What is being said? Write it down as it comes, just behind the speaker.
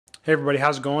Hey everybody,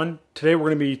 how's it going? Today we're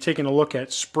going to be taking a look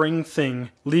at Spring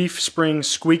Thing leaf spring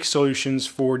squeak solutions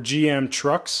for GM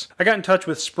trucks. I got in touch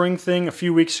with Spring Thing a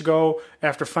few weeks ago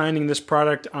after finding this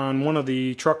product on one of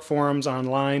the truck forums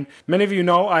online. Many of you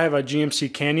know I have a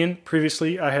GMC Canyon.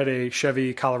 Previously I had a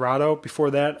Chevy Colorado.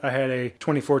 Before that I had a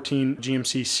 2014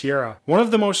 GMC Sierra. One of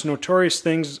the most notorious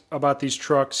things about these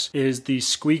trucks is the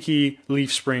squeaky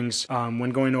leaf springs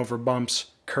when going over bumps,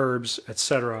 curbs,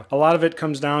 etc. A lot of it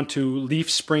comes down to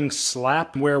leaf spring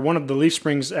slap, where one of the leaf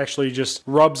springs actually just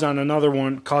rubs on another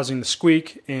one, causing the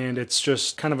squeak, and it's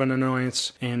just kind of an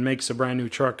annoyance and makes a brand new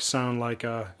truck sound like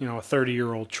a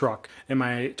 30-year-old truck. In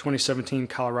my 2017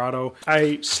 Colorado,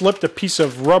 I slipped a piece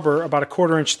of rubber about a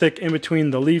 1/4 inch thick in between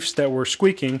the leaves that were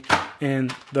squeaking,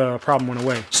 and the problem went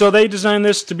away. So they designed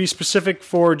this to be specific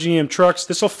for GM trucks.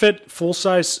 This will fit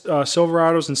full-size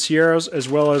Silverados and Sierras, as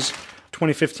well as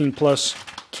 2015 plus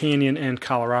Canyon and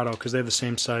Colorado, because they have the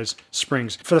same size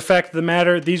springs. For the fact of the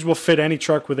matter, these will fit any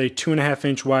truck with a 2.5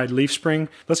 inch wide leaf spring.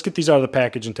 Let's get these out of the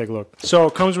package and take a look. So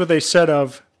it comes with a set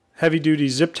of heavy duty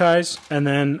zip ties and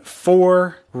then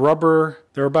 4 rubber,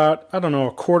 they're about, I don't know,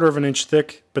 a 1/4 inch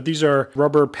thick, but these are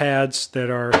rubber pads that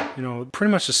are,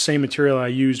 pretty much the same material I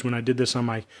used when I did this on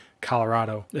my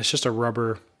Colorado. It's just a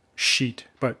rubber sheet,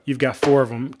 but you've got 4 of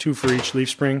them, 2 for each leaf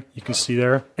spring, you can see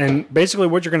there. And basically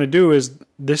what you're going to do is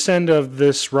this end of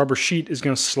this rubber sheet is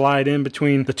going to slide in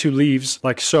between the 2 leaves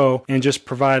like so, and just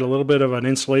provide a little bit of an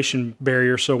insulation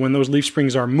barrier, so when those leaf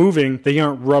springs are moving, they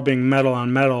aren't rubbing metal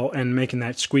on metal and making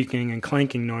that squeaking and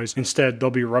clanking noise. Instead, they'll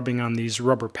be rubbing on these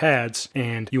rubber pads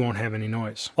and you won't have any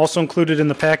noise. Also included in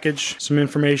the package, some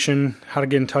information, how to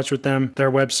get in touch with them,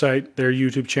 their website, their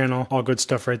YouTube channel, all good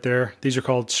stuff right there. These are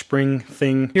called Spring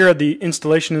Thing. Here are the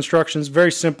installation instructions,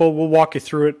 very simple. We'll walk you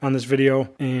through it on this video,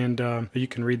 and you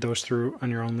can read those through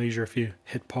on your own leisure if you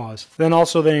hit pause. Then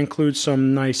also they include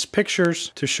some nice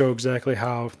pictures to show exactly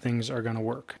how things are going to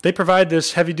work. They provide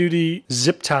this heavy duty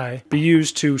zip tie be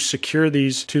used to secure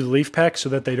these to the leaf pack so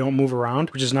that they don't move around,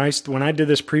 which is nice. When I did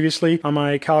this previously on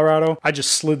my Colorado, I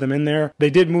just slid them in there. They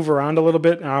did move around a little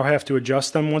bit and I'll have to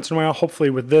adjust them once in a while. Hopefully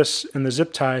with this and the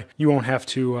zip tie, you won't have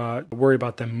to worry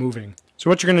about them moving. So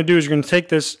what you're going to do is you're going to take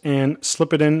this and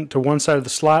slip it into one side of the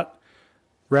slot,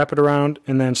 wrap it around,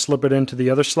 and then slip it into the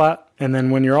other slot. And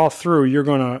then when you're all through, you're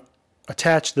going to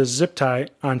attach the zip tie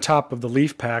on top of the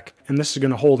leaf pack, and this is going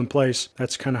to hold in place.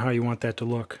 That's kind of how you want that to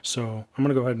look. So I'm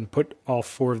going to go ahead and put all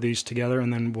 4 of these together,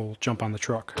 and then we'll jump on the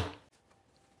truck.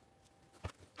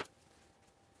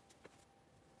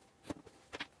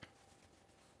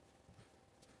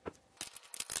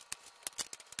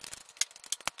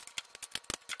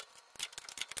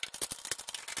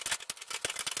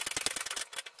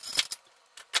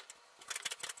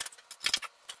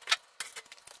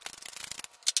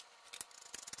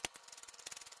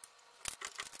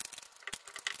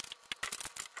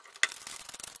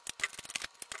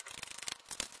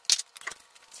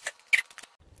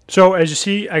 So as you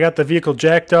see, I got the vehicle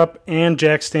jacked up and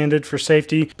jack standed for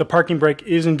safety. The parking brake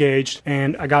is engaged,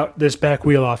 and I got this back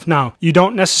wheel off. Now, you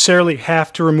don't necessarily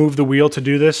have to remove the wheel to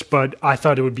do this, but I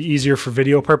thought it would be easier for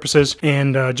video purposes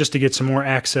and just to get some more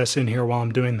access in here while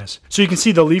I'm doing this. So you can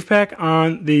see the leaf pack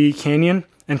on the Canyon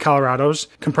and Colorados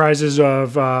comprises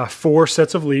of 4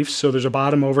 sets of leaves. So there's a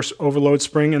bottom overload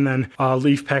spring and then a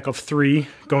leaf pack of 3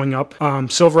 going up.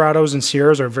 Silverados and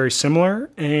Sierras are very similar,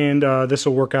 and this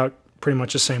will work out pretty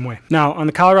much the same way. Now on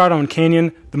the Colorado and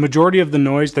Canyon, the majority of the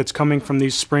noise that's coming from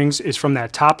these springs is from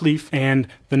that top leaf and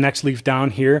the next leaf down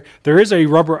here. There is a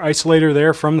rubber isolator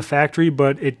there from the factory,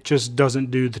 but it just doesn't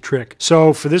do the trick.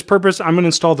 So for this purpose, I'm going to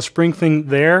install the Spring Thing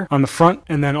there on the front,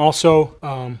 and then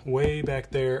also way back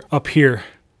there up here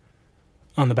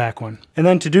on the back one. And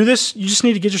then to do this, you just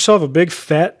need to get yourself a big,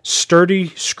 fat, sturdy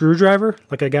screwdriver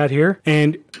like I got here,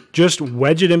 and just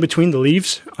wedge it in between the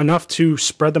leaves enough to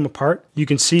spread them apart. You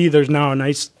can see there's now a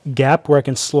nice gap where I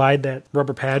can slide that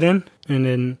rubber pad in, and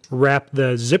then wrap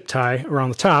the zip tie around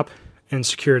the top and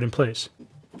secure it in place.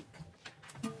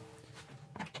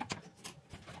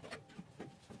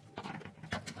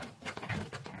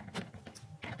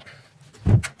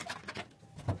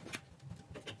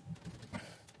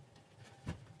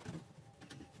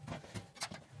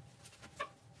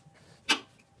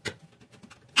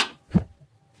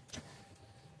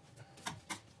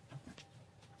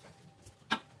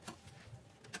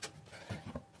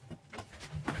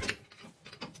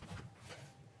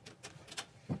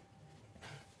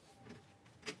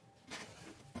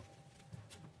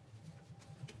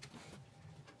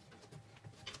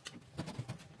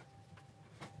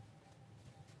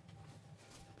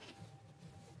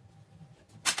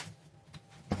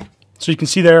 So you can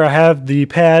see there I have the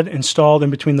pad installed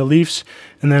in between the leaves,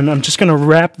 and then I'm just going to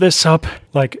wrap this up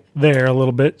like there a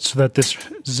little bit so that this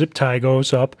zip tie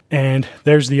goes up, and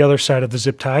there's the other side of the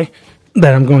zip tie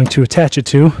that I'm going to attach it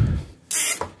to,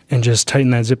 and just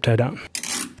tighten that zip tie down.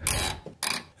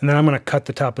 And then I'm going to cut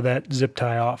the top of that zip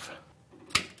tie off.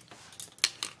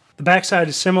 The back side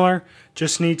is similar,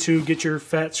 just need to get your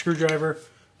fat screwdriver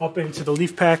up into the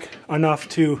leaf pack enough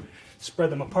to spread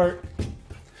them apart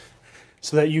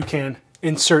so that you can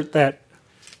insert that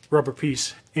rubber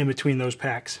piece in between those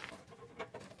packs.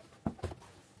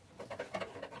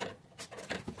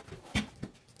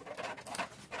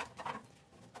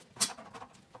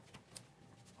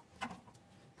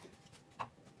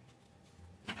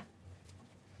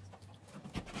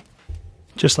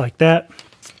 Just like that.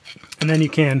 And then you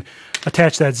can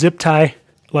attach that zip tie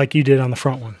like you did on the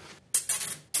front one.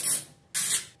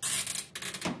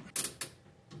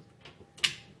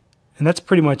 And that's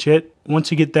pretty much it. Once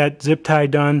you get that zip tie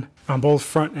done on both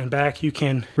front and back, you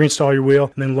can reinstall your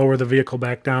wheel and then lower the vehicle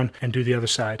back down and do the other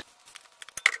side.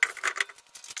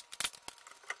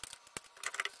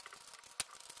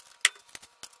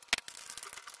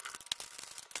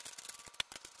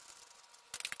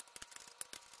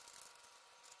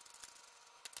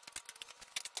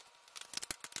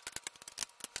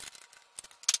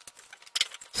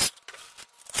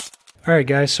 Alright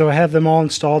guys, so I have them all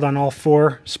installed on all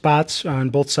 4 spots on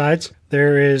both sides.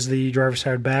 There is the driver's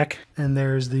side back, and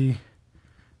there's the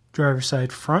driver's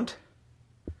side front.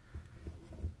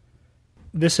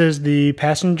 This is the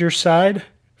passenger side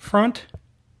front,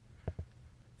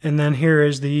 and then here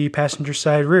is the passenger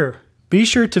side rear. Be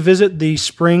sure to visit the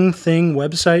Spring Thing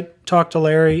website, talk to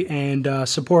Larry, and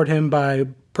support him by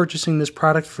purchasing this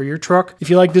product for your truck. If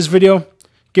you like this video,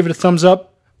 give it a thumbs up.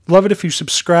 Love it if you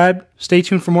subscribe. Stay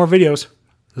tuned for more videos.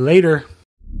 Later.